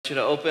you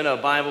to open a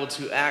Bible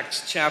to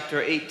Acts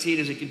chapter 18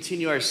 as we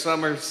continue our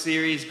summer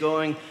series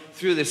going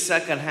through the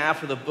second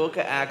half of the book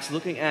of Acts,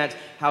 looking at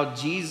how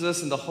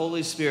Jesus and the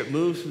Holy Spirit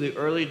moved through the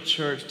early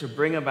church to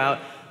bring about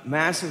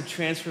massive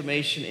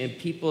transformation in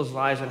people's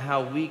lives and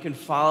how we can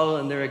follow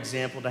in their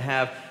example to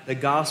have the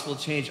gospel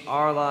change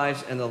our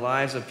lives and the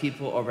lives of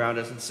people around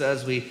us. And so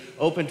as we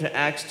open to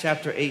Acts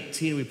chapter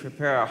 18, we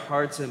prepare our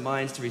hearts and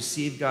minds to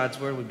receive God's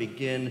word. We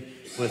begin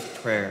with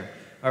prayer.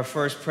 Our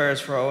first prayer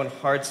is for our own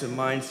hearts and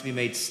minds to be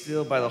made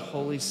still by the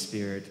Holy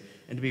Spirit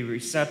and to be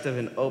receptive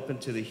and open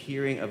to the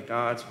hearing of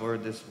God's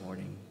word this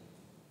morning.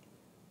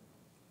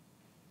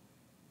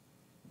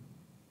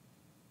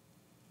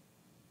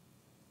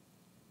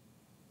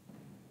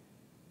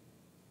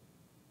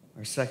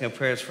 Our second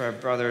prayer is for our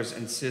brothers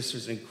and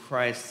sisters in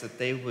Christ, that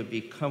they would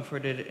be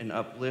comforted and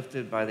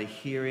uplifted by the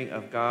hearing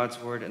of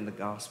God's word and the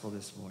gospel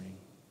this morning.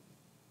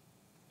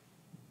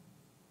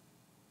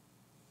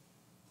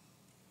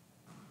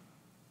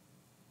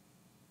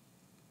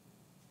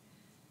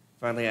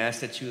 Finally, I ask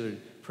that you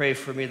would pray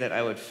for me that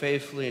I would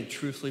faithfully and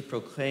truthfully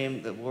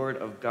proclaim the word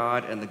of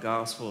God and the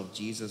gospel of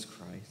Jesus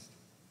Christ.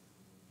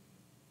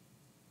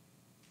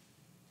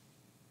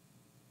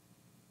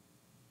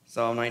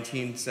 Psalm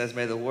 19 says,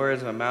 "May the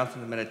words of my mouth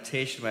and the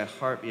meditation of my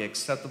heart be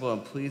acceptable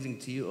and pleasing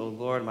to you, O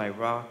Lord, my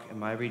rock and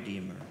my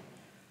redeemer."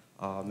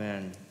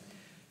 Amen.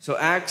 So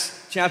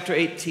Acts chapter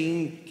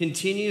 18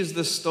 continues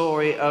the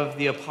story of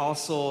the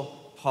Apostle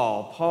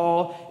Paul.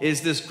 Paul is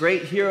this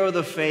great hero of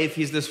the faith.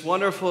 He's this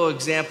wonderful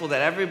example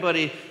that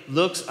everybody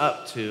looks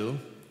up to,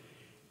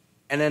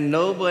 and then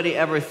nobody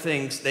ever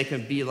thinks they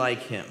can be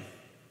like him.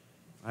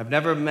 I've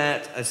never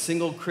met a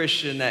single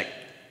Christian that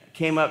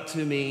came up to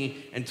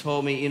me and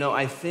told me,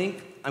 I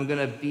think I'm going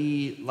to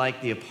be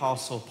like the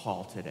Apostle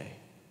Paul today.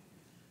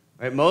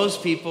 Right?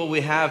 Most people, we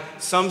have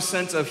some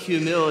sense of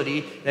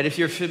humility that if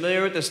you're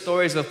familiar with the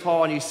stories of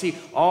Paul and you see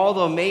all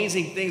the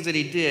amazing things that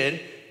he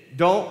did,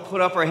 don't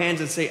put up our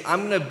hands and say,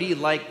 I'm going to be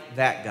like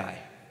that guy.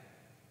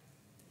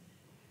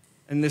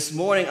 And this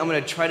morning, I'm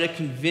going to try to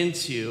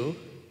convince you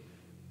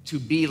to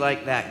be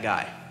like that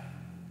guy,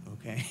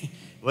 okay?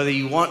 Whether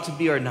you want to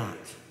be or not,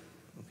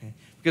 okay?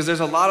 Because there's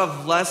a lot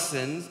of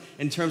lessons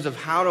in terms of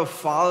how to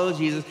follow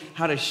Jesus,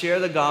 how to share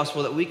the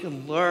gospel that we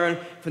can learn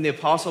from the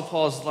Apostle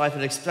Paul's life,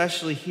 and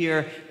especially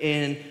here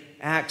in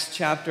Acts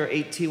chapter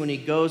 18 when he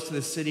goes to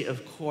the city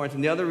of Corinth.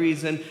 And the other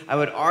reason I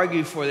would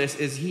argue for this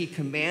is he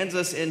commands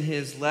us in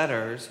his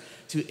letters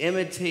to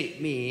imitate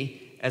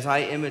me as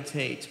I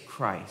imitate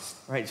Christ,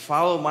 right?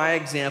 Follow my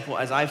example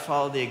as I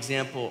follow the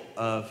example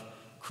of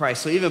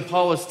Christ. So even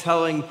Paul was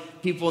telling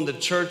people in the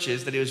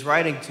churches that he was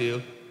writing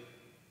to,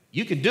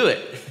 you can do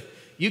it.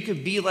 You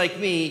can be like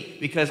me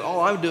because all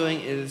I'm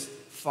doing is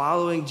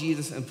following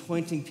Jesus and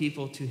pointing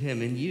people to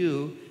him. And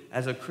you,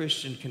 as a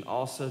Christian, can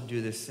also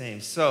do the same.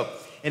 So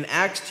in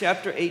Acts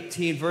chapter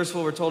 18, verse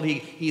 4, we're told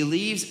he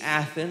leaves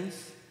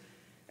Athens,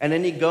 and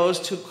then he goes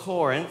to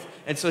Corinth.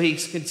 And so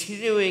he's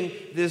continuing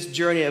this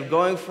journey of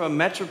going from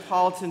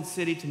metropolitan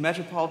city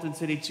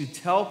to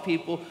tell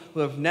people who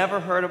have never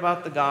heard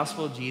about the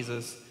gospel of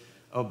Jesus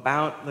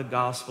about the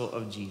gospel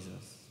of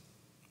Jesus.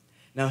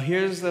 Now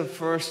here's the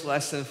first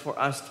lesson for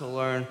us to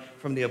learn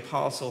from the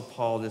Apostle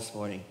Paul this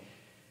morning.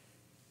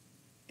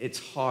 It's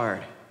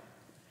hard.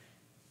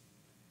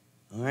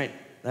 All right,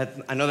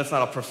 I know that's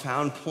not a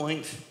profound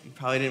point. You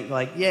probably didn't be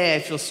like, I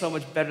feel so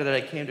much better that I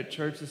came to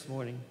church this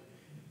morning.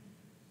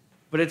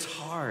 But it's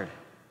hard,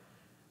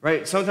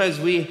 right? Sometimes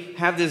we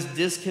have this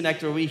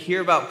disconnect where we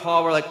hear about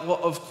Paul. We're like, well,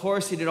 of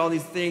course he did all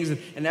these things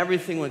and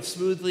everything went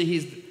smoothly.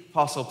 He's the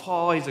Apostle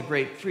Paul. He's a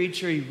great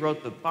preacher. He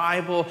wrote the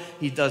Bible.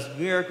 He does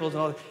miracles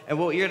and all that. And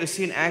what you're going to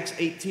see in Acts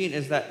 18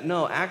 is that,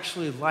 no,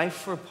 actually life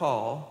for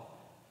Paul,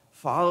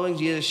 following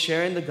Jesus,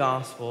 sharing the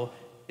gospel,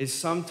 is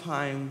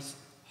sometimes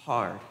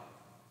hard.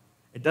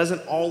 It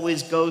doesn't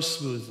always go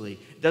smoothly.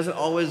 It doesn't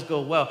always go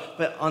well.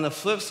 But on the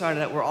flip side of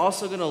that, we're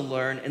also going to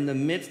learn in the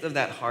midst of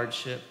that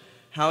hardship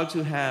how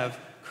to have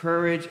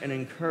courage and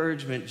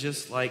encouragement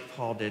just like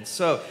Paul did.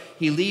 So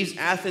he leaves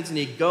Athens and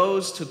he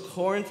goes to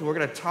Corinth. And we're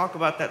going to talk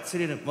about that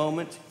city in a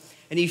moment.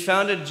 And he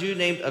found a Jew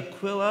named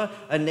Aquila,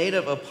 a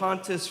native of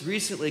Pontus,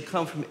 recently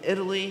come from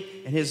Italy,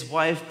 and his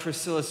wife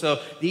Priscilla. So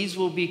these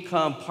will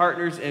become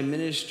partners in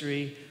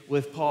ministry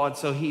with Paul. And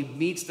so he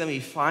meets them, he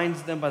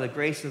finds them by the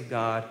grace of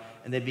God,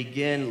 and they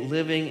begin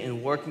living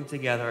and working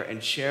together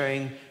and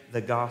sharing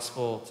the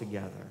gospel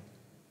together.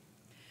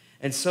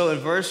 And so in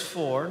verse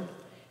 4,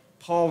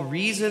 Paul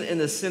reasoned in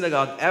the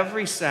synagogue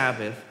every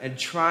Sabbath and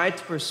tried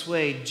to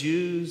persuade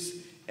Jews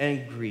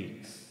and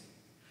Greeks.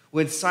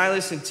 When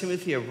Silas and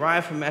Timothy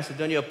arrived from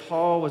Macedonia,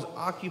 Paul was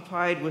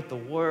occupied with the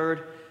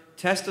word,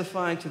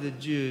 testifying to the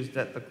Jews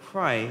that the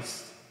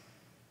Christ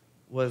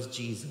was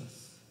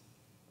Jesus.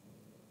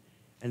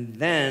 And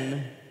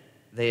then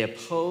they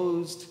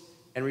opposed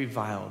and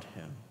reviled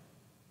him.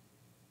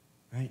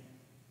 Right?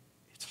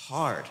 It's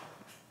hard.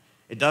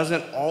 It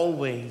doesn't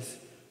always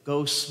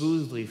go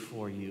smoothly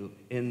for you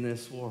in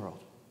this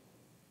world,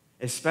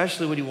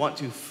 especially when you want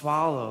to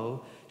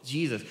follow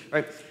Jesus.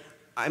 Right?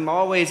 I'm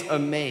always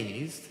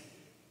amazed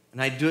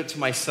and I do it to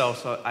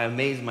myself, so I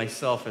amaze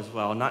myself as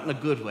well, not in a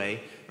good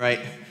way, right?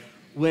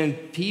 When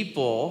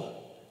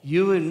people,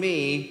 you and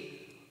me,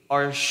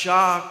 are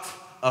shocked,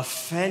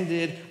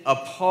 offended,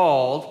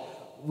 appalled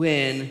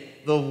when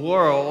the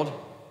world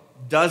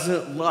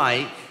doesn't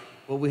like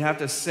what we have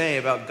to say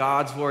about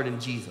God's word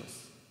and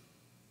Jesus.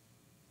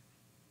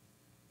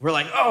 We're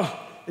like, oh,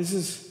 this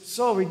is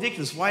so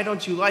ridiculous. Why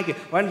don't you like it?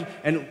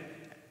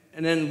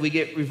 And then we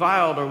get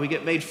reviled, or we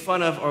get made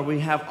fun of, or we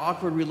have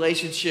awkward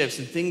relationships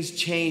and things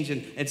change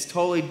and it's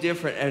totally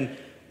different. And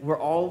we're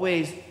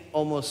always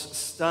almost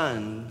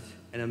stunned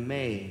and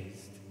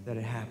amazed that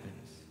it happens.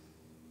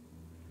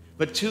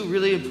 But two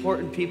really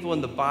important people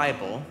in the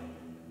Bible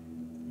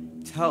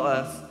tell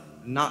us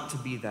not to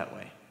be that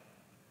way.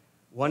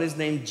 One is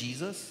named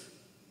Jesus,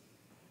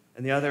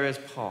 and the other is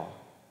Paul.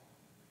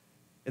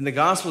 In the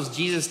Gospels,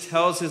 Jesus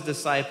tells his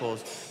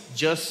disciples,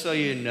 just so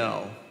you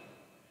know,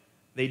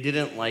 they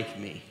didn't like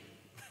me,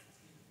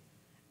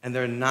 and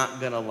they're not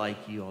going to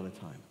like you all the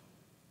time.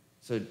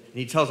 So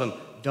he tells them,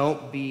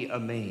 don't be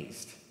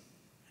amazed.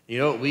 You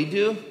know what we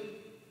do?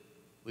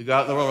 We go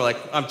out in the world, we're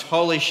like, I'm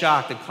totally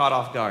shocked and caught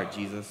off guard,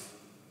 Jesus.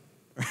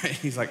 Right?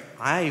 He's like,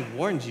 I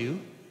warned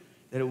you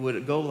that it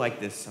would go like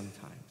this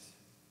sometimes.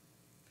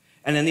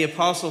 And then the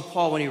Apostle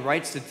Paul, when he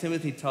writes to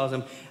Timothy, tells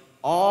him,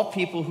 all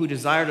people who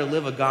desire to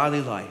live a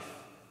godly life,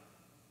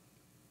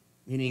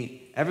 meaning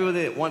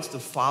everybody that wants to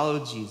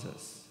follow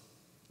Jesus,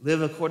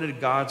 live according to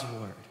God's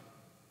word,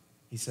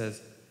 he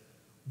says,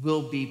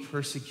 will be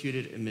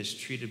persecuted and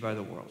mistreated by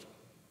the world.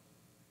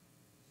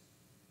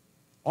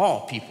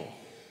 All people.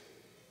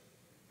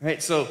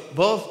 Right? So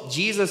both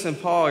Jesus and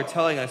Paul are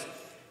telling us,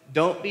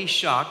 don't be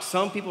shocked.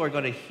 Some people are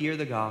going to hear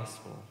the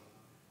gospel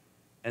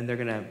and they're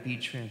going to be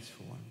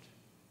transformed.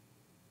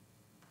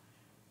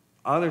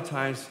 Other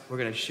times, we're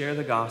going to share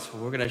the gospel.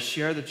 We're going to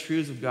share the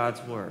truths of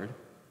God's word,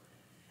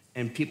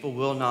 and people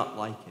will not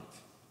like it.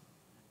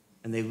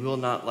 And they will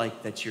not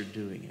like that you're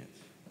doing it.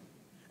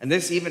 And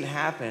this even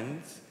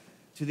happens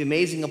to the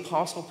amazing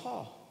Apostle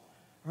Paul,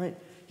 right?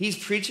 He's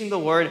preaching the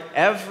word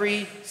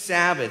every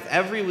Sabbath.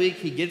 Every week,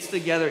 he gets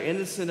together in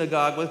the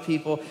synagogue with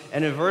people,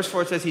 and in verse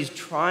 4 it says he's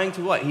trying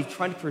to what? He's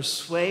trying to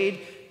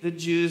persuade the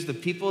Jews, the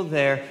people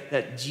there,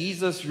 that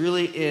Jesus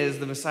really is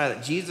the Messiah,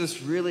 that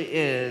Jesus really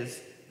is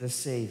the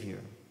Savior.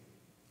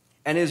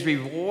 And his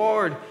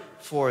reward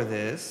for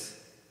this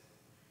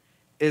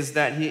is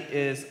that he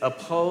is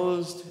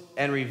opposed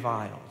and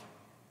reviled.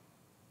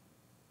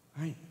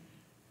 Right?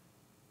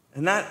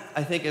 And that,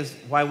 I think, is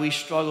why we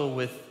struggle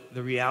with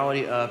the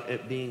reality of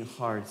it being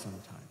hard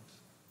sometimes.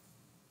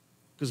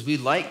 Because we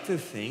like to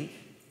think,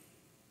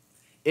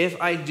 if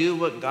I do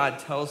what God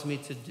tells me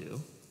to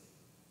do,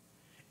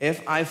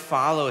 if I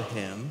follow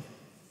him,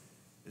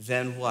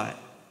 then what?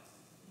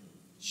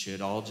 It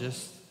should all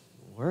just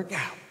work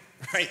out,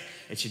 right?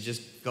 It should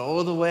just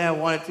go the way I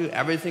want it to.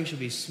 Everything should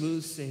be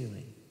smooth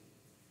sailing.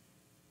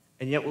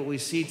 And yet what we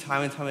see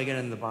time and time again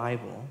in the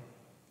Bible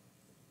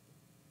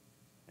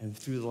and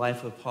through the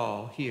life of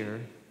Paul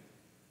here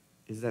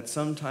is that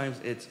sometimes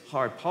it's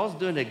hard. Paul's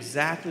doing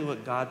exactly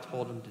what God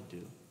told him to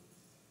do.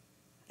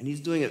 And he's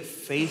doing it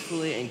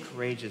faithfully and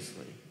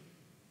courageously.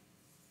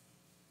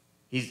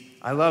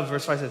 I love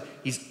verse 5 says,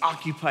 he's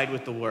occupied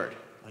with the word.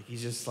 Like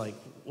he's just like,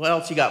 what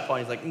else you got, Paul?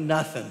 He's like,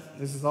 nothing.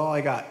 This is all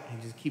I got.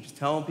 He just keeps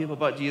telling people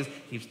about Jesus,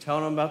 keeps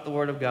telling them about the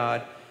word of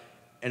God.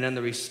 And then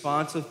the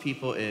response of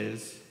people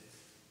is,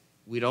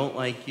 we don't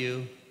like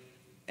you,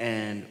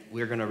 and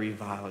we're going to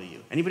revile you.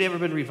 Anybody ever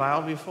been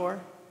reviled before?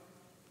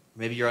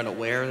 Maybe you're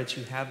unaware that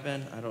you have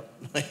been. I don't,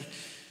 like,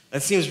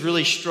 that seems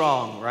really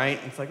strong, right?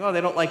 It's like, oh,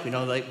 they don't like me.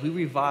 No, like, we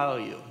revile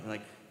you. And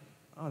like,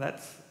 oh,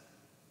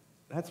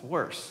 that's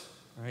worse,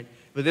 right?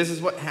 But this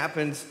is what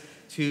happens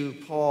to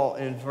Paul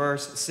in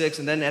verse 6.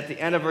 And then at the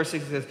end of verse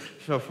 6, it says,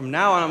 so from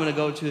now on, I'm going to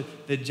go to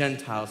the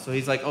Gentiles. So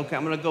he's like, okay,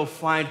 I'm going to go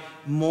find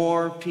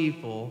more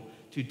people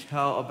to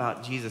tell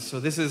about Jesus. So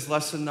this is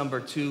lesson number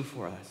 2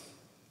 for us.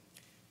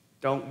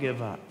 Don't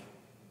give up.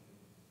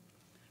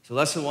 So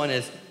lesson 1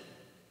 is,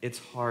 it's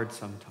hard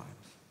sometimes.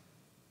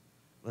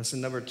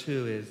 Lesson number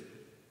 2 is,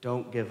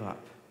 don't give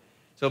up.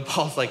 So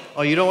Paul's like,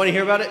 oh, you don't want to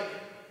hear about it?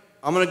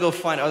 I'm going to go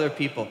find other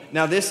people.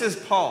 Now this is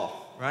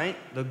Paul, right?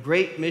 The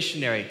great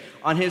missionary.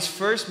 On his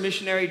first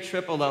missionary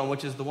trip alone,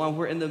 which is the one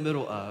we're in the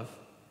middle of,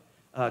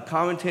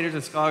 commentators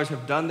and scholars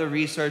have done the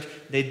research.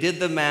 They did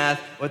the math.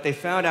 What they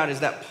found out is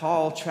that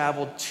Paul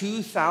traveled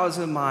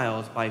 2,000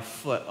 miles by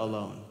foot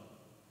alone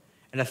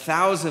and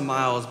 1,000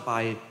 miles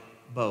by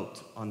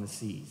boat on the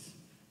seas,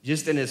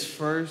 just in his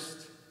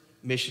first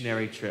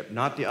missionary trip,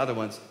 not the other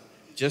ones,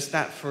 just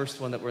that first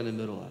one that we're in the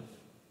middle of,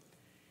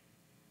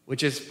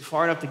 which is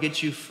far enough to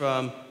get you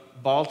from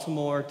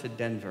Baltimore to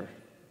Denver.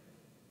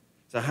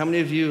 So how many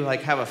of you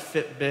like have a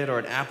Fitbit or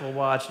an Apple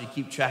Watch and you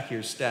keep track of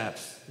your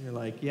steps? And you're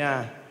like,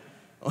 yeah,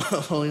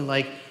 only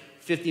like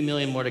 50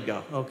 million more to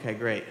go. Okay,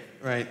 great,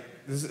 right?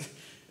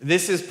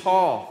 This is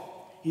Paul.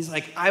 He's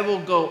like, I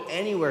will go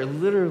anywhere,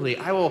 literally.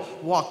 I will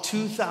walk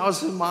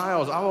 2,000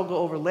 miles. I will go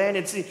over land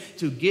and sea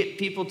to get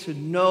people to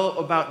know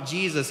about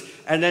Jesus.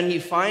 And then he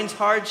finds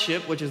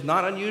hardship, which is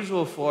not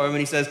unusual for him. And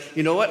he says,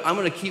 you know what? I'm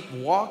going to keep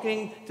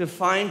walking to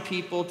find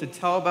people to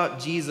tell about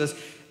Jesus.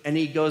 And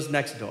he goes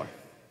next door.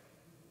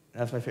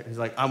 That's my favorite. He's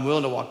like, I'm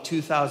willing to walk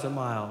 2,000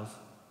 miles,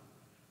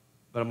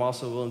 but I'm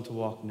also willing to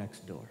walk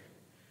next door.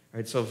 All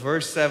right, so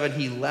verse 7,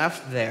 he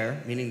left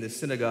there, meaning the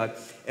synagogue,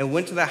 and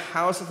went to the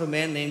house of a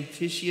man named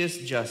Titius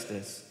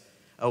Justus,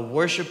 a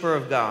worshiper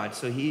of God.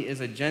 So he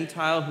is a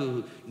Gentile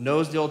who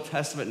knows the Old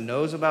Testament,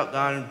 knows about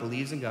God, and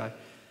believes in God.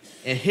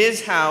 And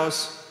his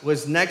house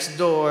was next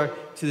door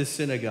to the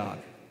synagogue.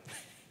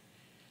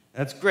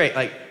 That's great.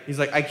 Like, he's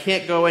like, I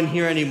can't go in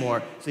here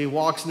anymore. So he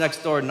walks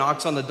next door,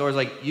 knocks on the door. He's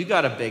like, you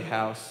got a big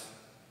house.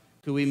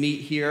 Could we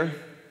meet here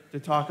to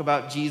talk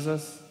about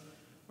Jesus?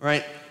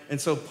 Right? And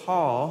so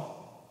Paul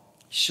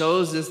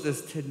shows us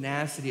this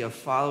tenacity of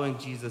following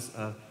Jesus,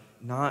 of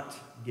not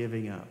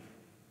giving up.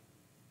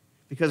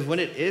 Because when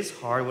it is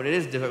hard, when it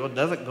is difficult, it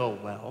doesn't go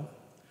well,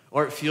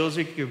 or it feels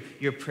like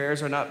your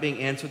prayers are not being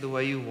answered the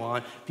way you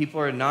want, people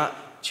are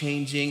not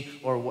changing,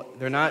 or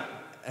they're not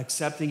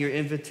accepting your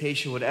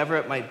invitation, whatever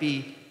it might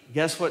be,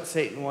 guess what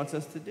Satan wants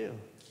us to do?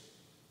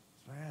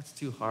 That's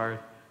too hard.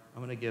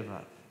 I'm going to give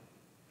up.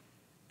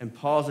 And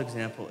Paul's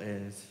example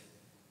is,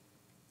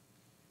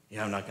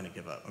 yeah, I'm not going to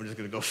give up. I'm just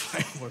going to go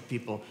find more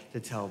people to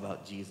tell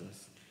about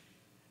Jesus.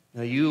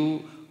 Now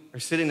you are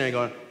sitting there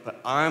going, but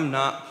I'm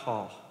not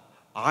Paul.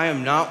 I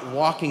am not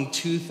walking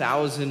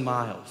 2,000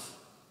 miles.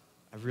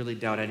 I really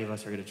doubt any of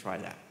us are going to try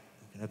that.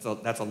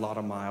 That's a lot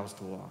of miles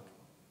to walk.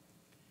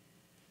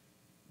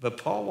 But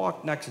Paul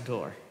walked next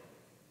door.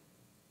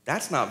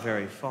 That's not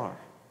very far.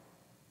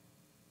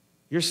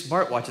 Your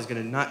smartwatch is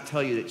going to not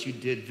tell you that you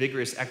did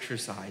vigorous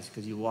exercise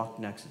because you walked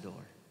next door.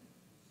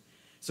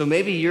 So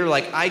maybe you're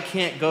like, I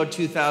can't go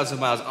 2,000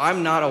 miles.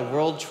 I'm not a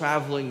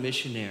world-traveling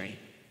missionary.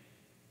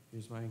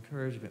 Here's my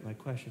encouragement, my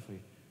question for you.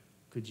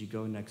 Could you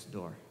go next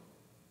door?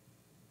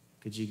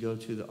 Could you go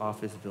to the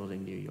office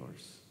building near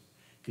yours?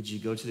 Could you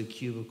go to the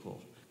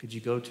cubicle? Could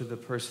you go to the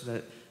person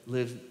that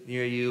lives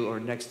near you or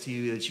next to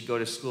you that you go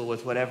to school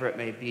with, whatever it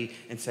may be,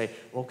 and say,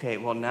 okay,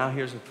 well, now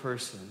here's a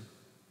person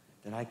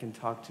that I can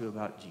talk to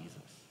about Jesus.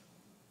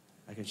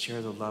 I can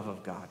share the love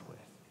of God with.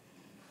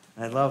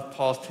 And I love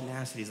Paul's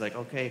tenacity. He's like,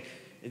 okay,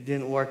 it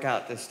didn't work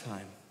out this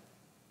time.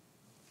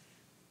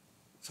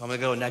 So I'm going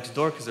to go next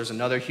door because there's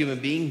another human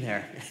being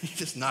there. He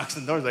just knocks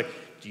on the door. He's like,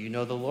 do you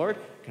know the Lord?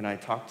 Can I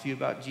talk to you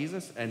about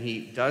Jesus? And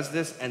he does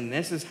this, and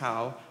this is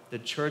how the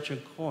church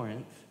in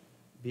Corinth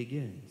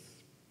begins.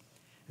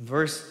 In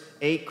verse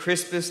 8,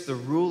 Crispus, the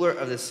ruler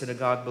of the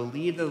synagogue,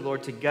 believed in the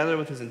Lord together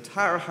with his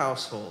entire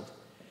household.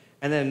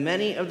 And then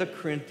many of the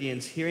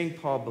Corinthians, hearing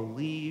Paul,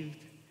 believed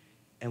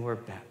and were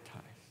baptized.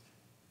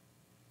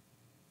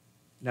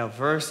 Now,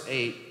 verse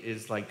 8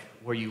 is like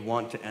where you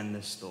want to end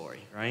this story,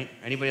 right?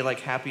 Anybody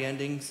like happy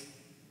endings?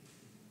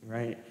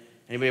 Right?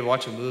 Anybody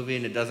watch a movie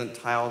and it doesn't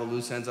tie all the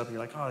loose ends up and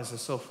you're like, oh, this is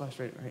so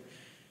frustrating, right?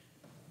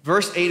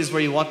 Verse 8 is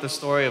where you want the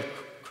story of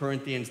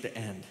Corinthians to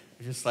end.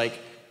 It's just like,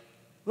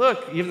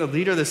 look, even the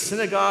leader of the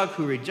synagogue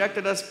who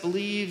rejected us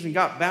believes and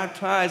got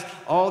baptized.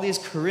 All these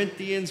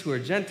Corinthians who are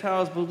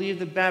Gentiles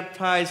believed and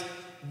baptized.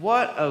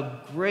 What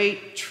a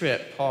great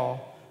trip,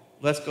 Paul.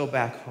 Let's go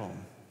back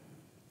home.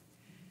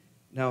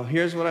 Now,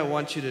 here's what I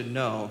want you to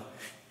know.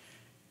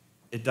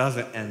 It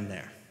doesn't end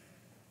there.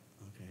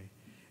 Okay?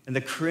 And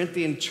the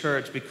Corinthian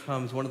church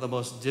becomes one of the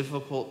most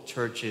difficult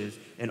churches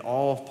in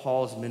all of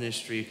Paul's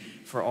ministry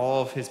for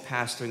all of his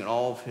pastoring and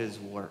all of his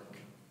work.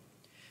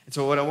 And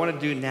so what I want to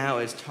do now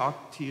is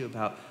talk to you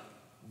about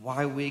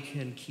why we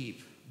can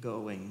keep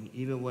going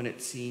even when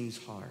it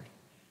seems hard.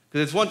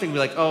 Because it's one thing to be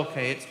like, oh,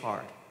 okay, it's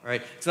hard,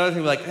 right? It's another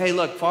thing to be like, hey,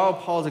 look, follow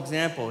Paul's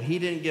example. He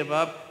didn't give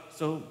up,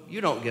 so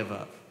you don't give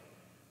up.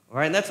 All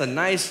right, and that's a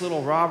nice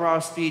little rah-rah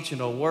speech, and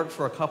it'll work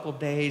for a couple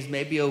days,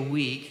 maybe a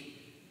week.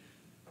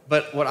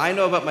 But what I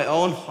know about my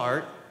own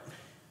heart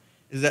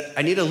is that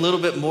I need a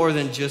little bit more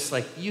than just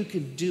like, you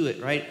can do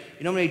it, right?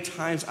 You know how many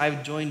times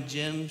I've joined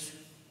gyms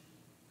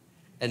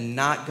and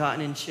not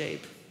gotten in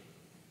shape?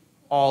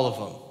 All of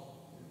them.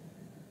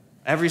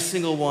 Every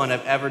single one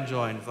I've ever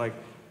joined. It's like,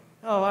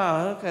 oh,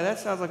 wow, okay, that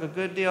sounds like a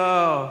good deal.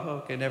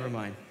 Oh, okay, never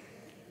mind.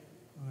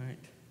 All right.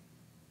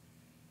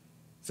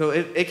 So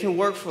it can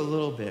work for a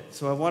little bit.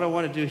 So what I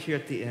want to do here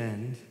at the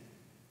end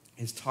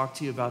is talk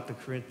to you about the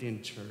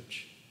Corinthian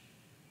church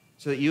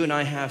so that you and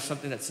I have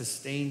something that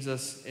sustains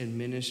us in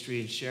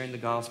ministry and sharing the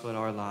gospel in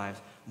our lives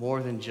more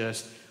than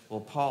just, well,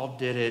 Paul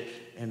did it,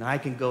 and I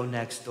can go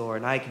next door,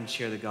 and I can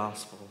share the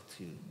gospel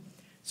too.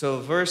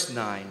 So verse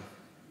 9,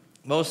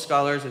 most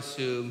scholars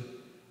assume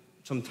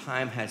some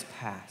time has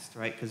passed,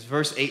 right? Because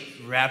verse 8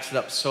 wraps it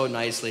up so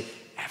nicely.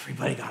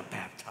 Everybody got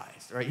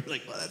baptized, right? You're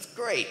like, well, that's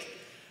great.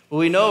 Well,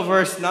 we know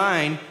verse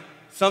 9,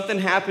 something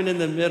happened in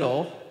the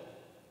middle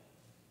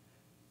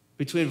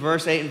between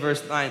verse 8 and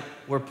verse 9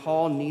 where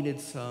Paul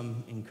needed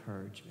some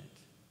encouragement.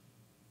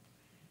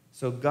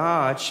 So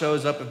God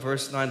shows up in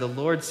verse 9. The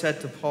Lord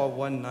said to Paul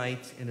one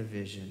night in a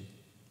vision,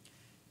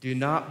 Do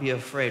not be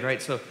afraid,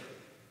 right? So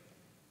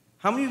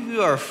how many of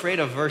you are afraid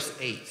of verse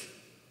 8?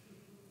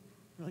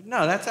 You're like,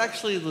 no,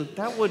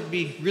 that would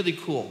be really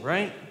cool,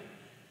 right?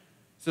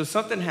 So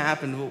something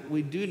happened. What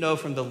we do know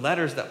from the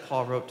letters that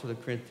Paul wrote to the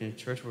Corinthian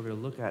church, we're going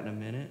to look at in a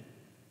minute,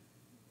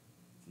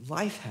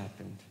 life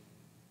happened.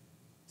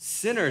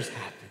 Sinners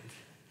happened.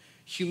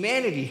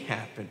 Humanity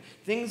happened.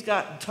 Things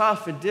got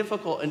tough and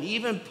difficult. And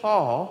even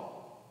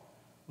Paul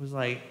was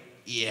like,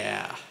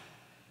 yeah,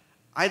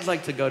 I'd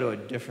like to go to a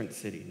different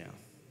city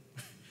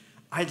now.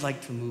 I'd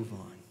like to move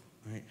on,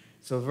 right?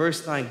 So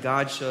verse 9,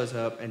 God shows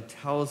up and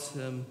tells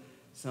him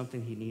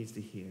something he needs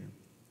to hear.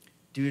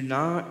 Do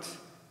not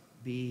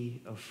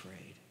be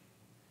afraid,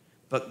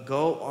 but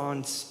go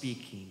on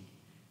speaking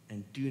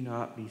and do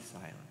not be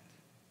silent.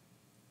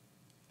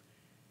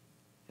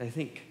 I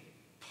think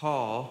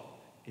Paul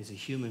is a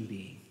human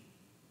being,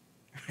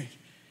 right?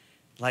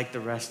 Like the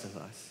rest of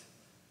us,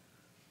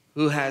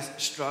 who has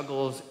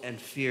struggles and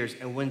fears.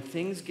 And when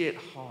things get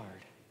hard,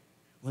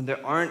 when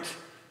there aren't,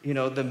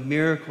 the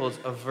miracles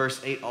of verse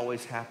 8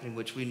 always happening,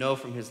 which we know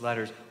from his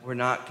letters were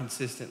not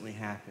consistently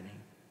happening.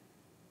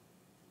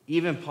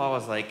 Even Paul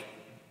was like,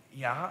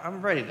 yeah,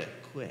 I'm ready to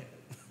quit.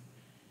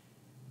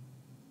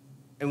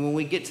 And when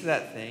we get to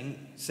that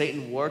thing,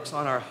 Satan works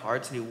on our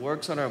hearts and he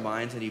works on our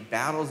minds and he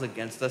battles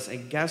against us.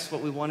 And guess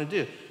what we want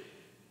to do?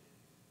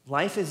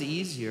 Life is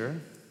easier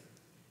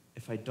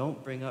if I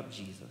don't bring up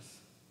Jesus.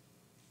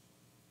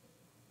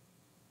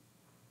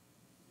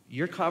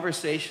 Your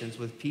conversations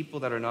with people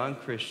that are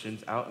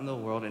non-Christians out in the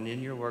world and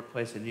in your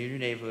workplace and in your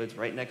neighborhoods,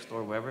 right next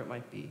door, wherever it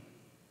might be,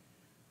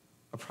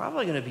 are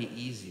probably going to be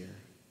easier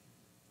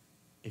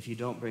if you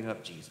don't bring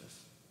up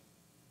Jesus.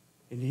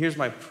 And here's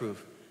my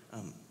proof.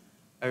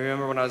 I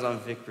remember when I was on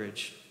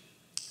Vicarage.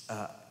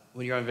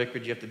 When you're on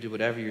Vicarage, you have to do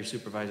whatever your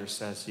supervisor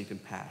says so you can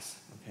pass.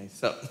 Okay,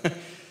 so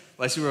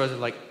my supervisor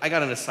was like, I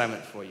got an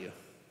assignment for you.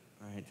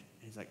 All right.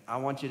 He's like, I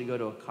want you to go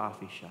to a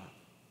coffee shop.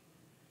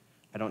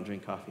 I don't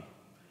drink coffee.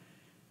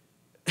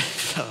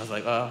 So I was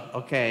like, oh,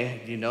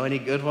 okay. Do you know any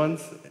good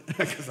ones?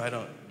 Because I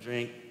don't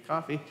drink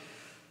coffee.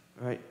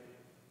 All right.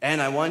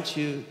 And I want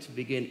you to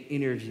begin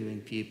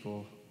interviewing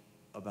people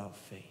about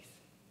faith.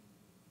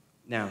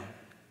 Now,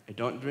 I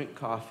don't drink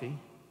coffee,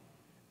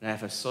 and I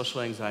have a social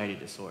anxiety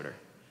disorder.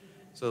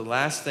 So the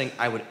last thing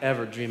I would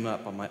ever dream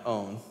up on my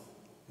own,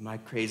 in my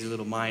crazy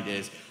little mind,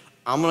 is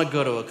I'm going to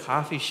go to a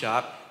coffee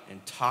shop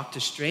and talk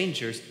to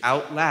strangers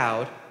out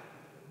loud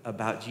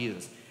about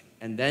Jesus.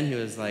 And then he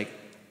was like,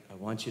 I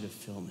want you to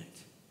film it.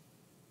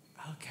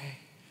 Okay.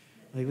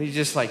 Like, are you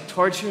just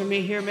torturing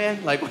me here,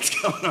 man? Like,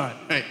 what's going on?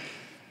 Right.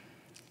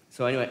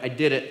 So anyway, I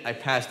did it. I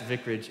passed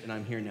Vicarage, and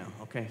I'm here now.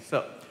 Okay,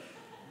 so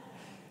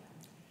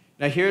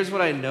now here's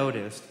what I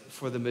noticed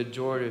for the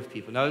majority of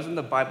people. Now, I was in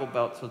the Bible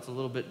Belt, so it's a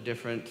little bit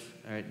different.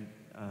 All right?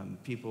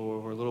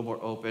 People were a little more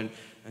open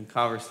in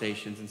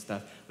conversations and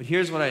stuff. But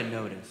here's what I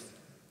noticed.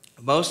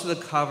 Most of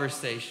the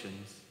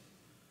conversations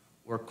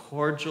were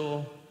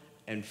cordial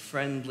and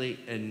friendly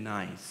and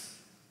nice,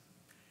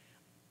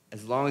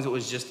 as long as it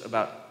was just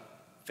about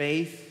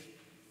faith,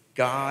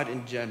 God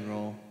in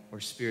general, or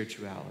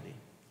spirituality.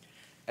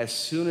 As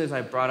soon as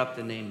I brought up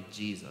the name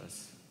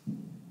Jesus,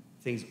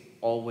 things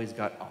always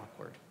got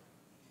awkward,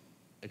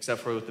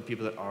 except for with the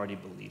people that already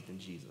believed in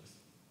Jesus.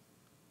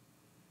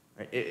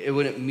 Right? It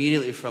went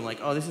immediately from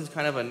oh, this is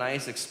kind of a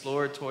nice,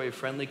 exploratory,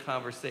 friendly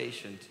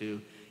conversation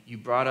to, you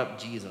brought up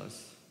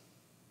Jesus,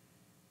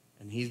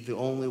 and he's the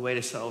only way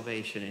to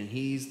salvation, and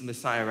he's the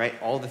Messiah, right?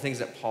 All the things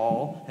that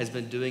Paul has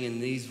been doing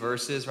in these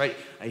verses, right?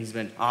 He's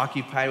been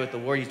occupied with the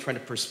word. He's trying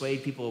to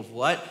persuade people of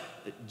what?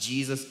 That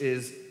Jesus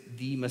is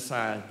the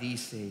Messiah, the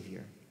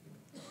Savior.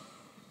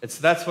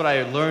 That's what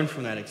I learned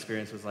from that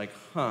experience, was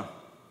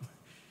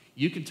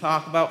you can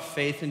talk about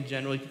faith in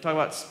general, you can talk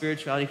about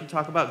spirituality, you can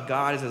talk about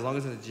God as long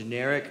as it's a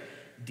generic,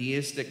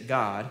 deistic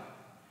God,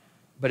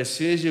 but as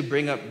soon as you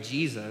bring up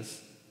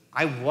Jesus,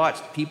 I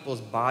watched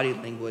people's body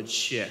language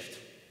shift.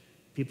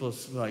 People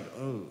were like,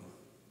 oh,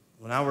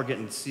 well, now we're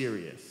getting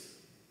serious.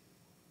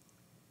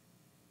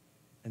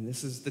 And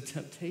this is the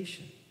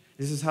temptation.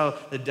 This is how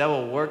the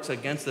devil works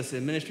against us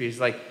in ministry.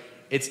 He's like,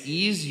 it's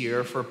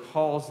easier for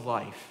Paul's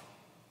life,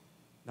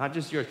 not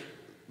just yours.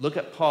 Look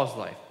at Paul's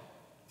life.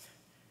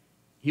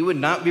 He would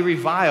not be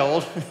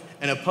reviled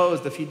and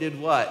opposed if he did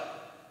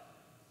what?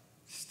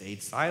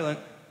 Stayed silent.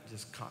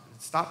 Just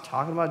stop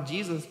talking about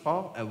Jesus,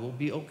 Paul, and we'll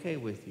be okay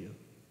with you.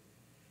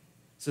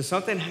 So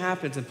something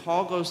happens, and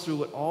Paul goes through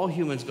what all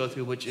humans go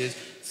through, which is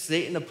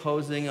Satan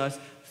opposing us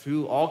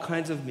through all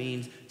kinds of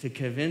means to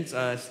convince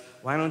us,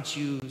 why don't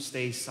you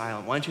stay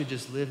silent? Why don't you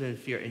just live in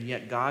fear? And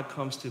yet God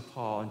comes to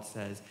Paul and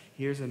says,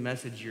 here's a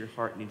message your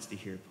heart needs to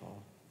hear,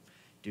 Paul.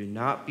 Do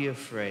not be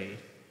afraid,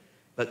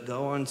 but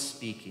go on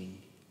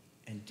speaking,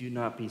 and do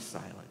not be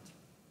silent.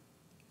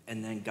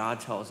 And then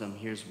God tells him,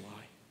 here's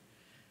why.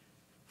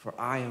 For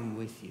I am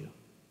with you.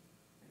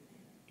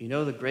 You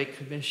know the Great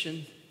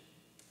Commission?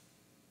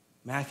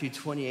 Matthew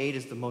 28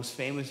 is the most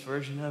famous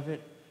version of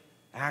it.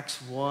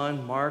 Acts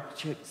 1, Mark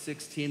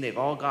 16, they've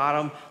all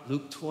got them.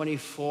 Luke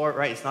 24,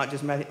 right? It's not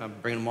just Matthew. I'm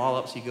bringing them all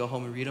up so you go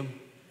home and read them.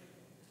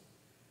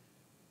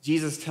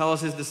 Jesus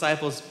tells his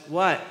disciples,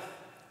 what?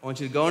 I want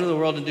you to go into the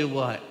world and do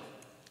what?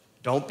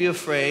 Don't be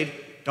afraid.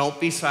 Don't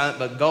be silent,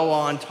 but go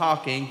on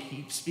talking,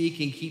 keep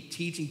speaking, keep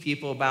teaching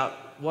people about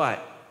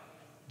what?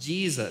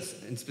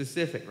 Jesus in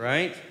specific,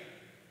 right?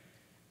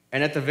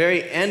 And at the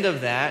very end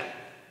of that,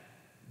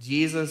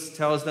 Jesus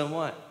tells them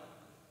what?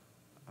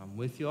 I'm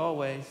with you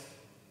always,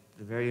 to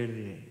the very end of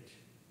the age.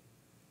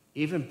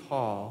 Even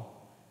Paul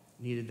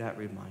needed that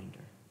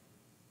reminder.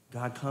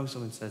 God comes to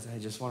him and says, hey, I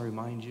just want to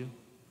remind you,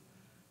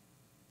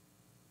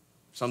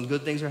 some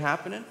good things are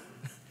happening.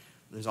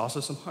 There's also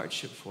some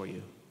hardship for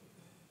you.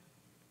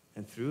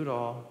 And through it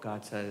all,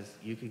 God says,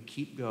 you can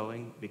keep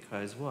going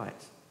because what?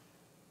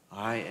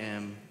 I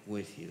am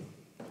with you.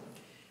 And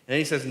then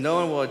he says, no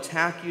one will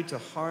attack you to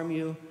harm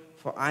you,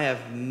 for I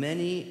have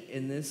many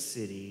in this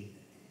city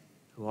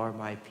who are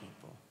my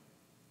people.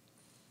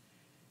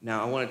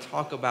 Now, I want to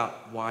talk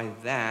about why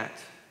that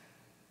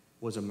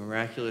was a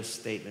miraculous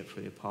statement for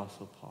the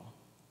Apostle Paul.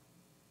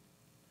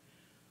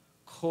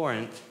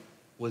 Corinth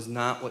was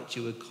not what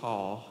you would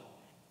call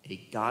a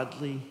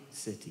godly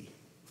city.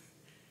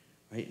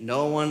 Right?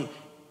 No one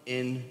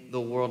in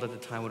the world at the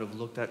time would have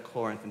looked at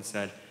Corinth and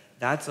said,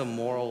 that's a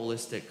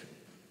moralistic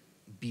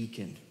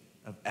beacon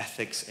of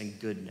ethics and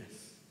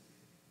goodness.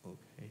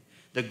 Okay.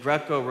 The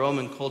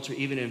Greco-Roman culture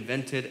even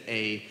invented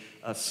a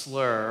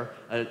slur,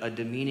 a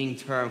demeaning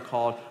term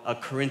called a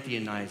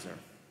Corinthianizer,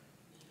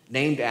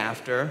 named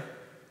after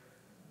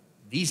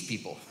these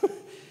people.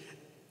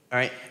 All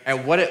right,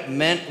 and what it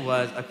meant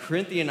was a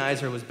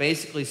Corinthianizer was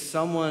basically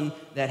someone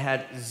that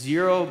had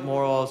zero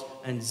morals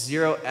and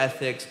zero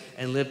ethics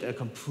and lived a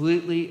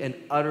completely and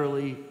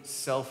utterly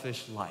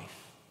selfish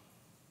life.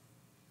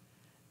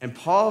 And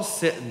Paul's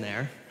sitting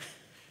there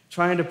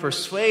trying to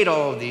persuade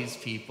all of these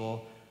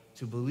people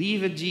to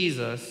believe in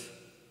Jesus.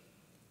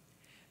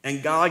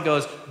 And God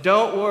goes,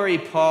 don't worry,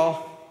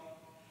 Paul.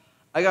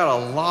 I got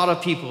a lot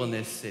of people in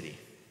this city.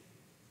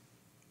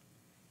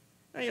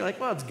 Now you're like,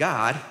 well, it's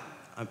God.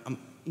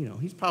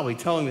 He's probably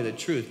telling me the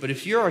truth. But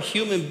if you're a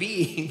human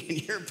being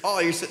and you're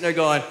Paul, you're sitting there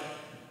going,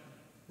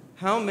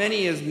 how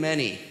many is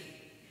many?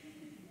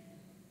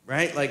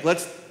 Right? Like,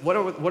 what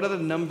are the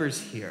numbers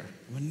here?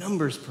 I'm a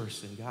numbers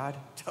person, God.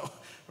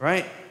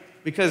 Right?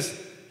 Because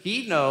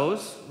he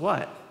knows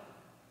what?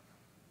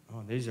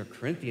 Oh, these are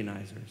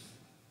Corinthianizers.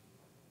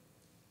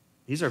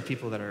 These are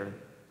people that are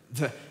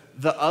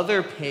the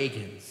other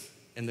pagans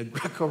in the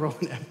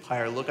Greco-Roman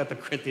Empire look at the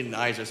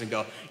Corinthianizers and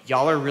go,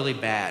 y'all are really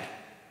bad.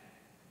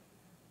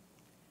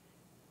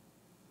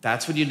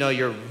 That's when you know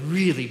you're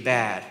really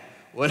bad.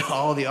 When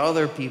all the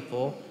other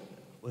people,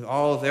 with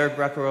all of their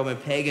Greco-Roman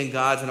pagan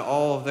gods and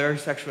all of their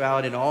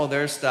sexuality and all of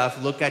their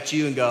stuff, look at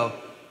you and go,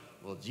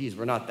 well, geez,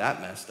 we're not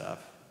that messed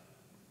up.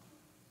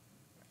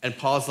 And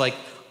Paul's like,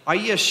 are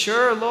you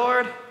sure,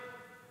 Lord,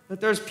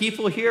 that there's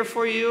people here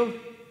for you?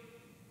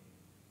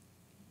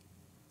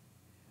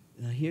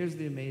 Now, here's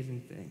the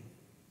amazing thing.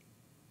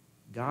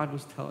 God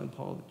was telling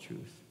Paul the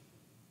truth.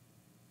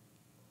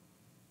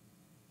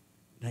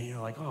 Now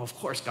you're like, oh, of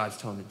course God's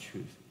telling the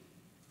truth.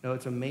 No,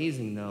 it's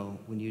amazing, though,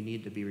 when you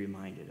need to be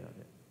reminded of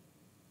it.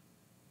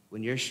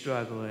 When you're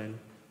struggling,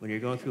 when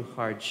you're going through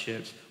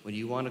hardships, when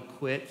you want to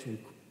quit and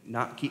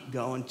not keep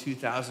going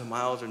 2,000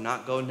 miles or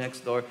not go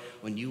next door,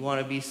 when you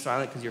want to be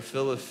silent because you're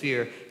filled with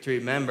fear, to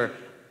remember,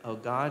 oh,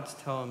 God's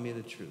telling me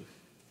the truth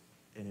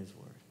in his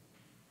word.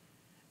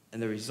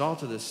 And the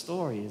result of this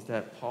story is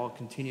that Paul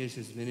continues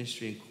his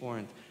ministry in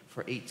Corinth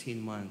for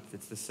 18 months.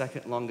 It's the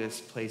second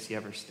longest place he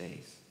ever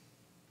stays.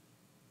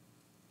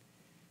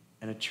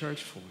 And a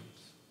church forms,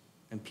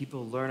 and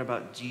people learn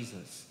about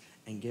Jesus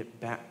and get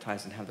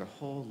baptized and have their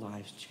whole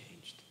lives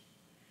changed.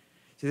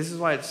 See, this is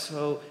why it's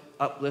so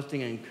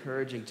uplifting and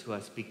encouraging to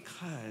us,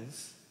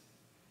 because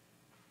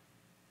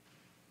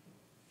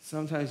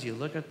sometimes you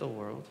look at the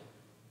world,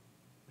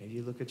 maybe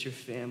you look at your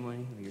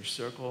family or your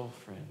circle of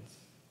friends,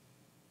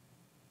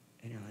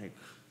 and you're like,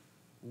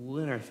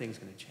 when are things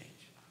going to change?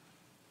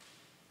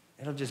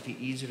 It'll just be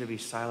easier to be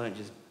silent,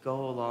 just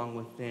go along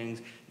with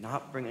things,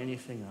 not bring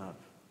anything up.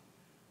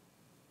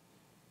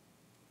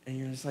 And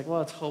you're just like,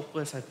 well, it's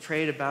hopeless. I've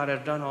prayed about it.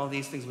 I've done all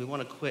these things. We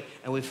want to quit.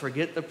 And we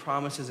forget the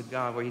promises of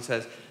God where he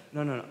says,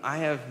 no, I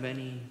have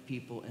many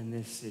people in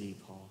this city,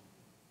 Paul.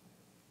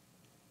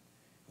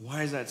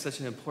 Why is that such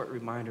an important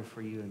reminder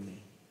for you and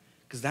me?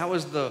 Because that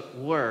was the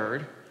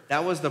word,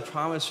 that was the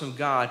promise from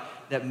God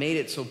that made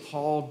it so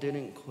Paul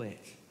didn't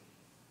quit,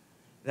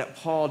 that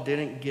Paul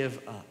didn't give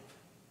up.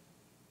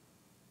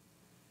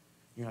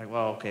 You're like,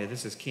 well, okay,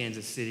 this is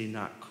Kansas City,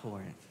 not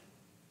Corinth.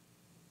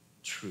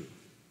 True.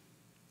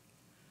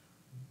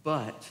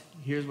 But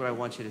here's what I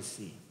want you to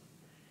see.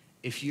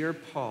 If you're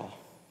Paul,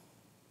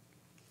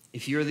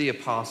 if you're the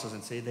apostles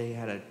and say they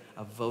had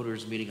a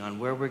voters meeting on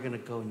where we're going to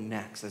go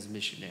next as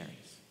missionaries,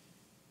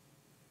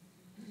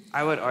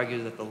 I would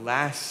argue that the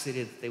last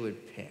city that they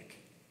would pick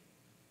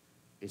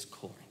is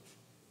Corinth.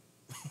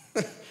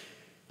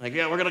 Like,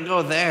 yeah, we're going to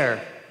go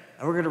there,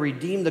 and we're going to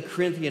redeem the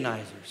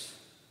Corinthianizers.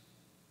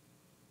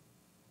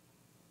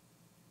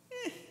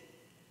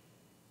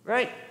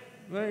 Right?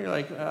 Well, you're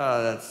like,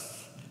 oh,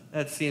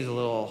 that seems a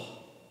little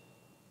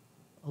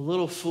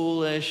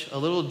foolish, a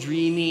little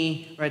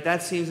dreamy, right?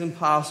 That seems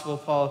impossible,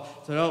 Paul.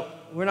 So no,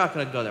 we're not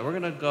going to go there. We're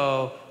going to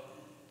go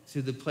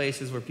to the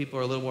places where people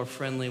are a little more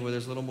friendly, where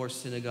there's a little more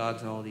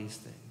synagogues and all these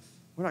things.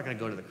 We're not going to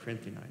go to the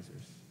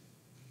Corinthianizers.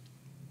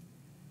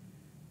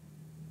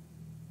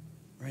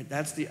 Right?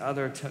 That's the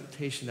other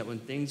temptation, that when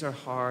things are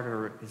hard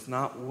or it's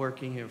not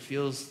working, it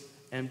feels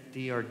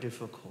empty or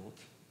difficult,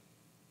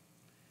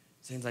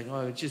 Satan's like,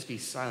 oh, just be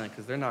silent,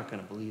 because they're not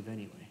going to believe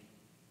anyway.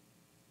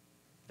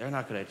 They're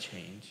not going to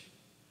change.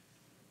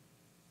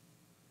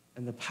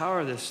 And the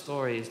power of this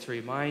story is to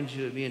remind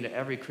you, and me, and to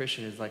every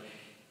Christian, is like,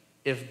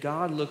 if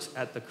God looks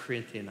at the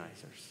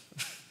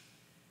Corinthianizers,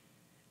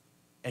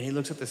 and he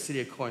looks at the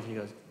city of Corinth, and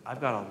he goes,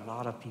 I've got a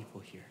lot of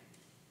people here.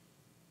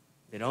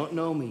 They don't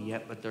know me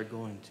yet, but they're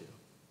going to.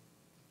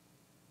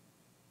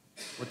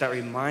 What that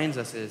reminds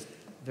us is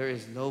there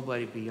is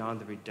nobody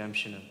beyond the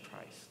redemption of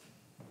Christ.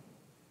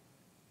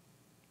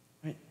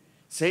 Right?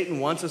 Satan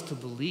wants us to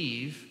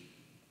believe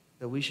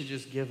that we should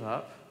just give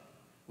up.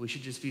 We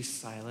should just be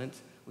silent.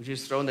 We should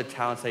just throw in the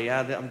towel and say,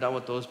 yeah, I'm done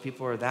with those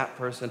people or that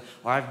person,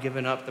 or I've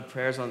given up the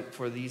prayers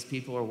for these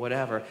people or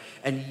whatever.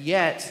 And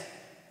yet,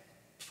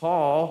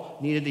 Paul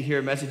needed to hear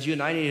a message. You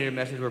and I needed a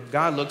message where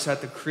God looks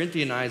at the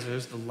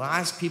Corinthianizers, the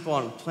last people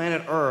on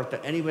planet Earth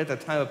that anybody at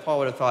the time of Paul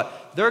would have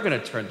thought, they're going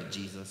to turn to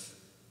Jesus.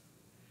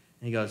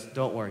 And he goes,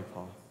 don't worry,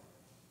 Paul.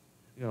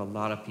 We got a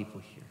lot of people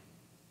here.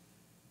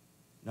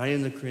 Not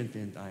even the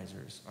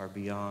Corinthianizers are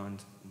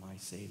beyond my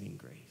saving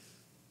grace.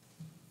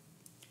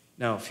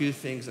 Now, a few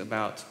things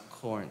about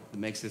Corinth that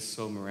makes this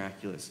so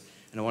miraculous.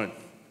 And I want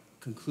to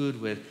conclude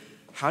with,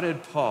 how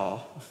did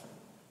Paul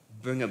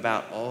bring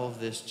about all of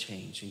this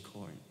change in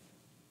Corinth?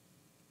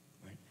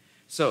 Right?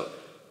 So,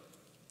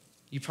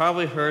 you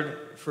probably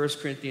heard 1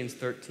 Corinthians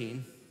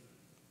 13,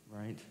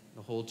 right?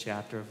 The whole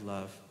chapter of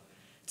love.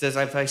 It says,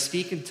 if I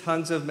speak in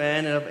tongues of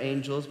men and of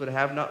angels, but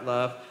have not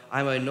love,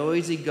 I'm a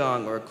noisy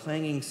gong or a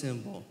clanging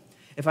cymbal.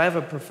 If I have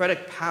a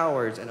prophetic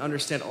powers and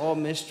understand all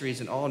mysteries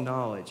and all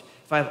knowledge,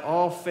 if I have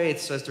all faith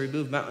so as to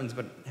remove mountains,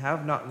 but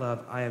have not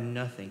love, I am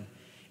nothing.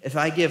 If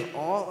I give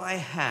all I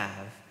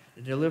have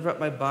to deliver up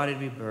my body to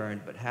be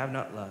burned, but have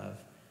not love,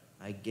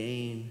 I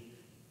gain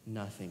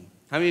nothing.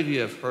 How many of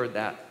you have heard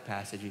that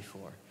passage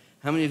before?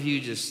 How many of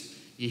you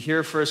you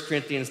hear 1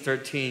 Corinthians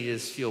 13, you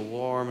just feel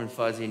warm and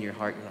fuzzy in your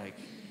heart? You're like,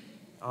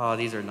 oh,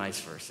 these are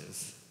nice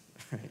verses.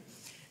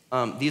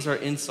 Right? These are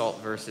insult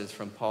verses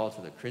from Paul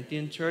to the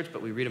Corinthian church,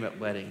 but we read them at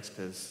weddings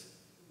because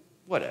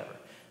whatever.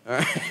 All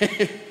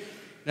right?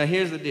 Now,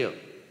 here's the deal.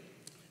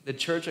 The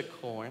church at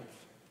Corinth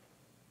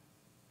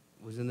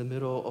was in the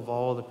middle of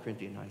all the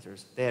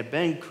Corinthianizers. They had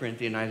been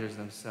Corinthianizers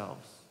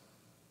themselves.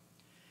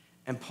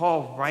 And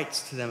Paul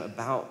writes to them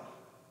about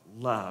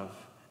love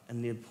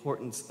and the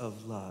importance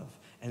of love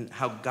and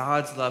how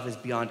God's love is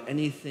beyond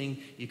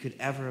anything you could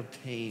ever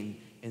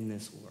obtain in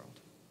this world.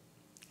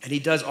 And he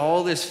does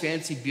all this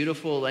fancy,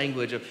 beautiful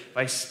language of, if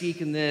I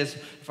speak in this,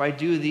 if I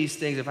do these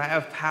things, if I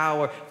have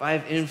power, if I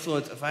have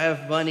influence, if I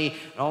have money,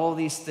 and all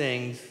these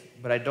things,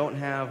 but I don't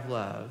have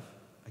love,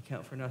 I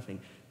count for nothing.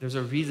 There's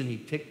a reason he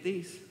picked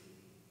these.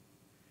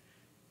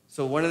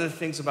 So one of the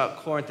things about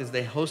Corinth is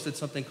they hosted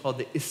something called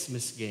the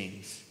Isthmus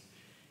Games,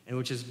 and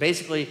which is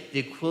basically the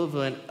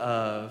equivalent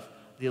of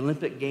the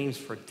Olympic Games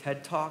for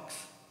TED Talks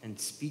and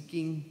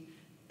speaking.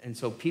 And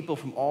so people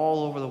from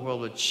all over the world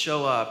would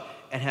show up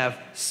and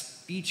have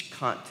speech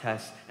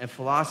contests and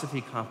philosophy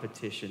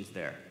competitions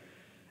there.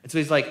 And so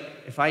he's like,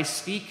 if I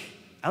speak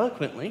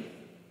eloquently,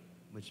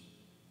 which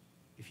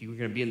if you were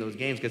going to be in those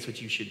games, guess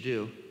what you should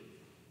do?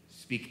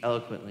 Speak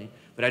eloquently.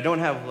 But I don't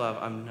have love,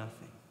 I'm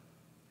nothing.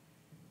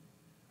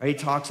 Or he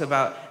talks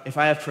about if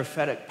I have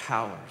prophetic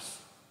powers.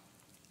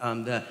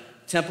 The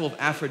temple of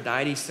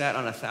Aphrodite sat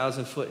on a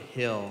 1,000-foot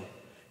hill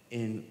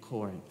in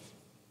Corinth.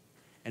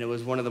 And it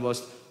was one of the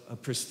most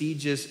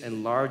prestigious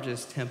and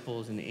largest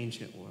temples in the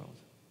ancient world.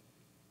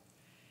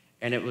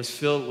 And it was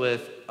filled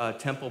with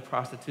temple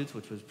prostitutes,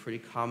 which was pretty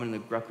common in the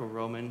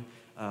Greco-Roman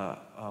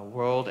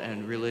world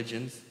and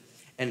religions.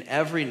 And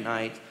every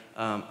night,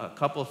 a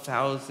couple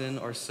thousand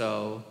or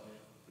so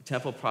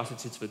temple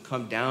prostitutes would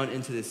come down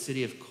into the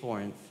city of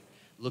Corinth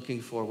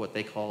looking for what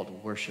they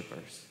called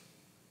worshipers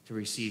to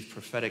receive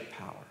prophetic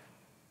power.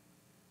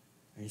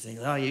 And he's saying,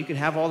 oh, you can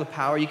have all the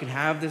power, you can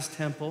have this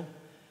temple,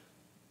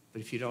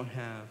 but if you don't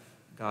have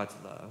God's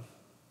love,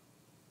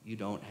 you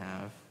don't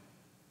have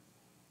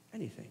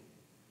anything.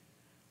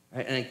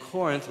 Right? And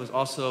Corinth was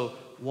also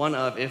one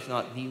of, if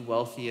not the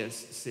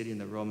wealthiest city in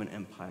the Roman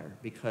Empire,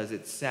 because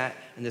it sat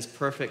in this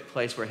perfect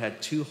place where it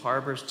had 2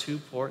 harbors, 2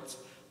 ports,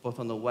 both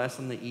on the west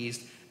and the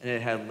east, and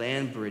it had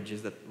land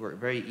bridges that were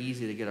very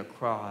easy to get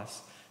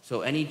across.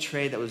 So any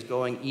trade that was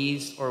going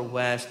east or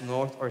west,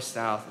 north or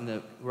south in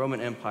the Roman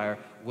Empire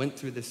went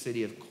through the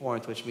city of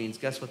Corinth, which means,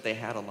 guess what they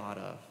had a lot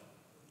of?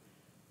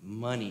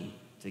 Money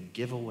to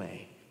give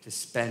away, to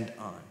spend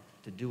on,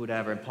 to do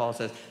whatever. And Paul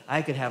says,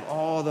 I could have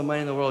all the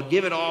money in the world,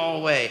 give it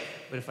all away,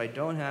 but if I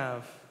don't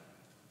have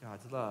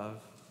God's love,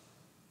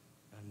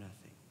 I'm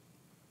nothing.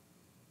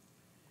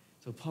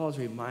 So Paul's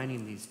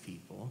reminding these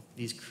people,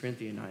 these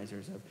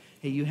Corinthianizers, of,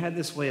 hey, you had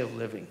this way of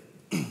living,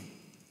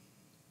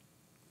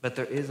 but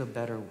there is a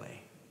better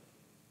way.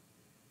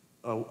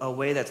 A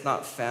way that's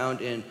not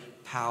found in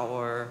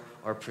power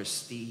or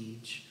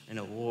prestige and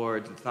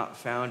awards. It's not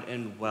found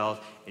in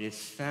wealth. It is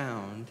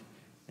found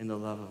in the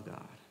love of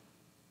God.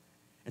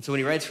 And so when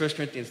he writes 1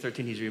 Corinthians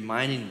 13, he's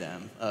reminding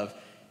them of,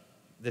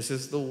 this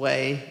is the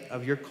way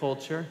of your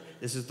culture.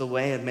 This is the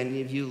way that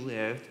many of you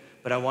lived.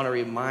 But I want to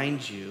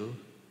remind you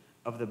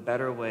of the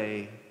better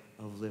way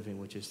of living,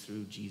 which is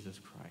through Jesus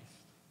Christ.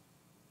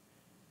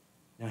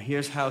 Now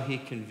here's how he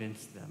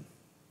convinced them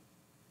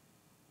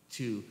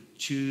to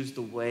choose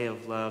the way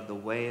of love, the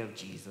way of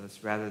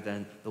Jesus, rather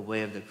than the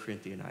way of the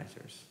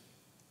Corinthianizers.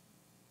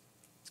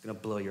 It's going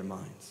to blow your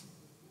minds.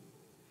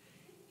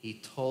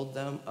 He told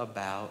them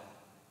about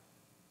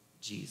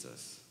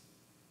Jesus.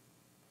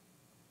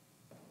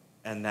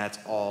 And that's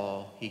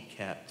all he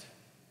kept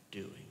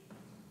doing.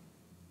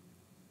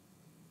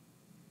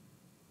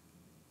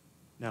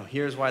 Now,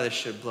 here's why this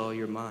should blow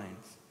your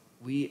minds.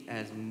 We,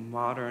 as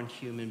modern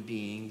human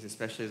beings,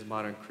 especially as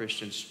modern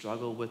Christians,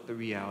 struggle with the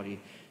reality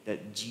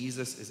that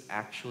Jesus is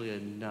actually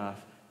enough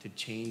to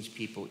change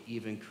people,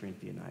 even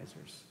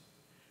Corinthianizers.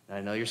 And I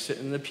know you're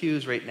sitting in the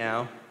pews right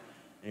now,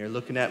 and you're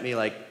looking at me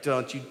like,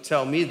 don't you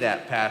tell me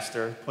that,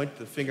 Pastor. Point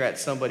the finger at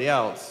somebody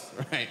else,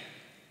 right?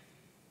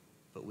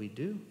 But we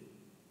do.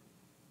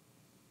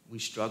 We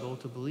struggle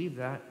to believe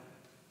that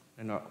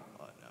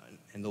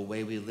in the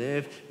way we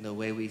live, in the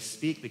way we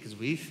speak, because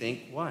we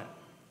think, what?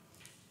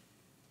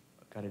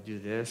 I've got to do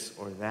this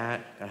or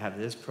that, got to have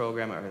this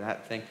program or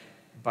that thing.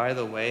 By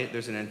the way,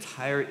 there's an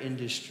entire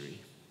industry,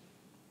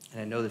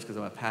 and I know this because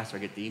I'm a pastor, I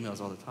get the emails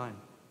all the time,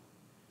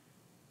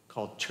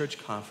 called church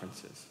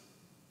conferences.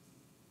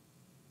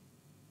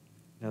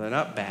 Now, they're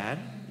not bad.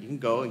 You can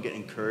go and get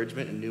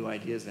encouragement and new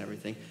ideas and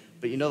everything,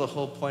 but you know the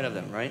whole point of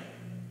them, right?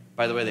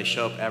 By the way, they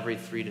show up every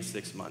 3 to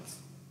 6 months.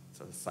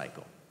 So it's a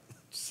cycle.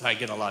 So I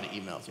get a lot of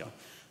emails, y'all.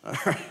 All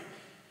right.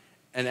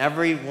 And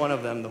every one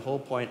of them, the whole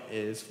point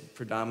is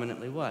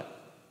predominantly what?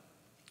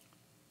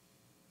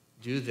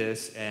 Do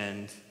this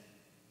and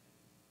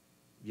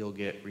you'll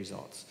get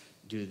results.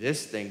 Do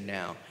this thing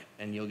now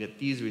and you'll get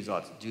these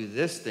results. Do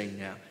this thing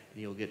now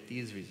and you'll get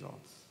these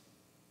results.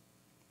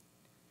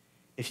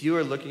 If you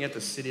are looking at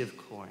the city of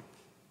Corinth,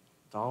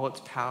 with all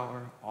its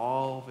power,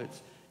 all of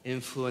its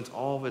influence,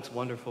 all of its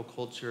wonderful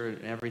culture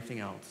and everything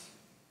else,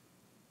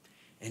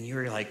 and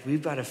you're like,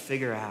 we've got to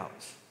figure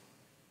out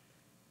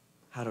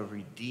how to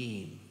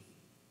redeem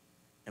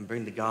and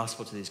bring the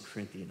gospel to these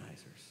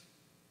Corinthianizers.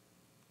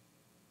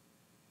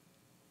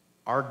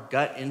 Our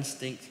gut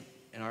instinct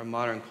in our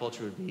modern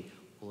culture would be,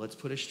 well, let's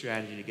put a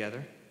strategy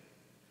together.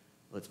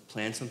 Let's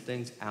plan some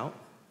things out,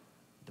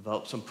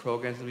 develop some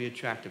programs that will be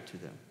attractive to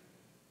them.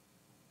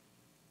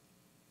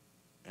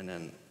 And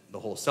then the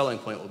whole selling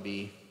point will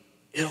be,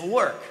 it'll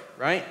work,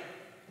 right?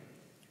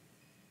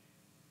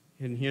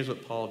 And here's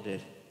what Paul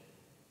did.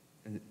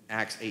 In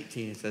Acts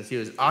 18, it says he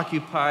was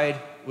occupied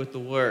with the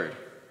word.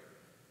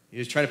 He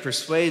was trying to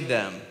persuade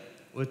them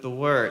with the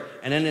word.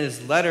 And then in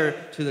his letter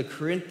to the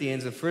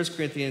Corinthians, in 1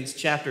 Corinthians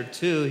chapter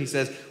 2, he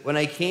says, when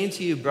I came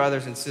to you,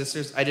 brothers and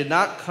sisters, I did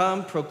not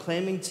come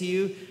proclaiming to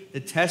you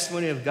the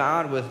testimony of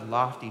God with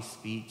lofty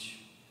speech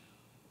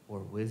or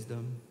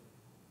wisdom.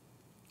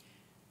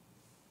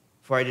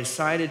 For I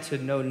decided to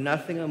know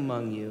nothing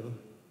among you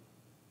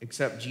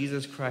except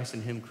Jesus Christ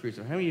and him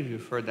crucified. How many of you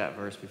have heard that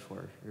verse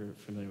before? You're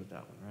familiar with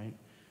that one, right?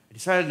 I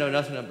decided to know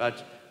nothing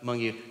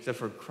among you except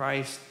for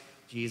Christ,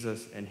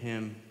 Jesus, and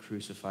him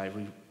crucified.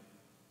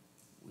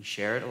 We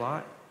share it a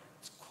lot.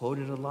 It's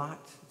quoted a lot.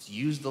 It's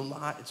used a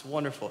lot. It's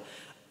wonderful.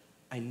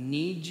 I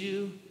need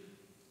you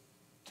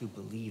to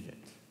believe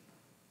it.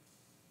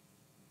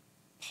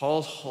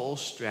 Paul's whole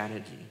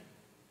strategy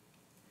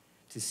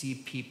to see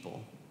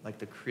people like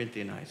the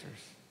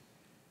Corinthianizers,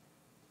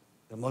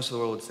 that most of the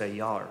world would say,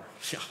 y'all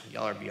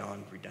are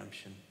beyond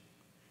redemption.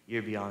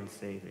 You're beyond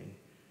saving.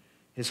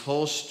 His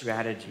whole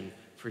strategy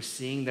for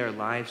seeing their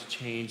lives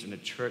change and a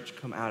church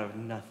come out of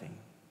nothing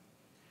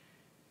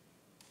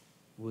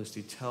was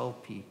to tell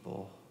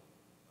people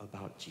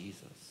about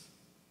Jesus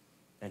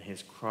and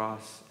his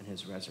cross and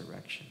his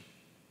resurrection.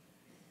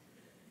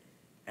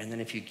 And then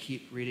if you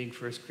keep reading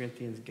 1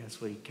 Corinthians, guess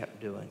what he kept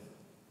doing?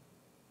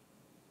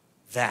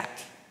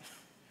 That.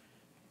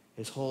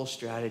 His whole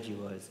strategy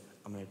was,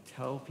 I'm going to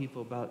tell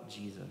people about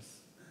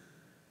Jesus.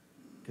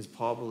 Because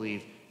Paul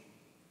believed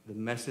the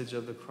message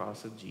of the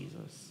cross of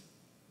Jesus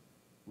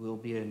will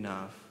be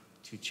enough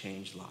to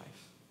change lives.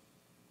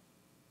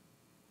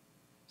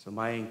 So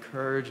my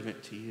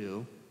encouragement to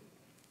you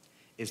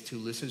is to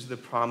listen to the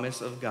promise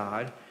of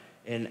God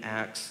in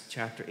Acts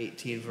chapter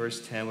 18,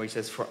 verse 10, where he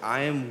says, for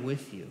I am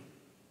with you.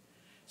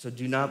 So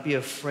do not be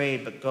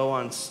afraid, but go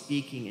on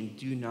speaking and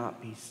do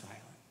not be silent.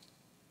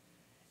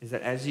 Is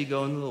that as you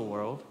go into the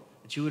world,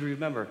 that you would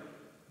remember,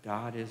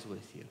 God is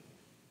with you.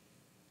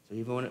 So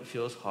even when it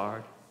feels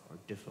hard or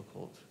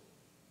difficult,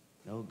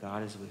 no,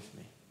 God is with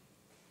me.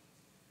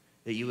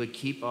 That you would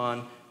keep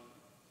on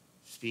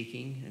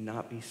speaking and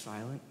not be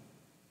silent.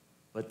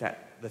 but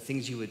that the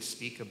things you would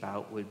speak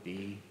about would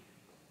be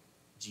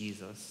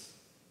Jesus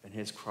and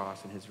his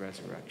cross and his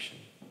resurrection.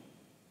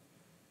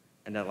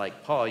 And that,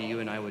 like Paul, you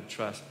and I would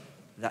trust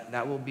that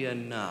that will be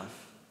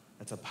enough.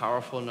 That's a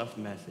powerful enough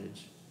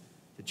message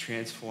to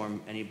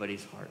transform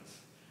anybody's hearts.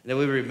 And then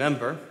we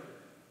remember,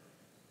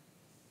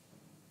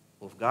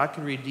 well, if God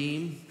can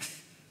redeem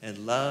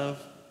and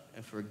love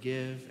and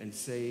forgive and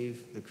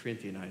save the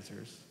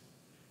Corinthianizers,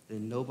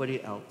 then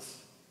nobody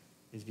else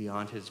is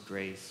beyond his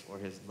grace or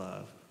his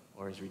love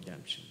or his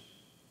redemption.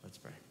 Let's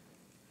pray.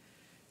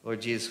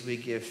 Lord Jesus, we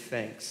give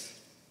thanks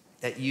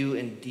that you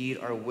indeed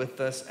are with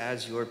us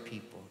as your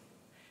people.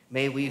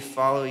 May we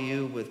follow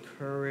you with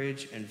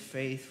courage and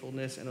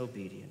faithfulness and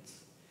obedience.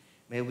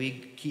 May we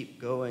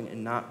keep going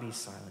and not be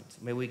silent.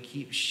 May we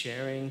keep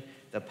sharing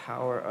the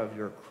power of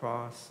your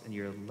cross and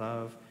your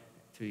love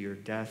through your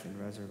death and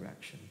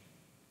resurrection.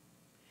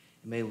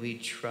 And may we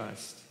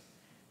trust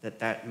that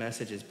that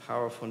message is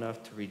powerful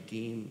enough to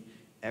redeem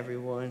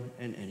everyone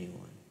and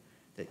anyone,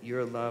 that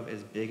your love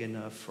is big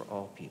enough for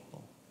all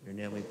people. In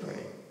your name we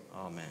pray.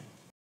 Amen.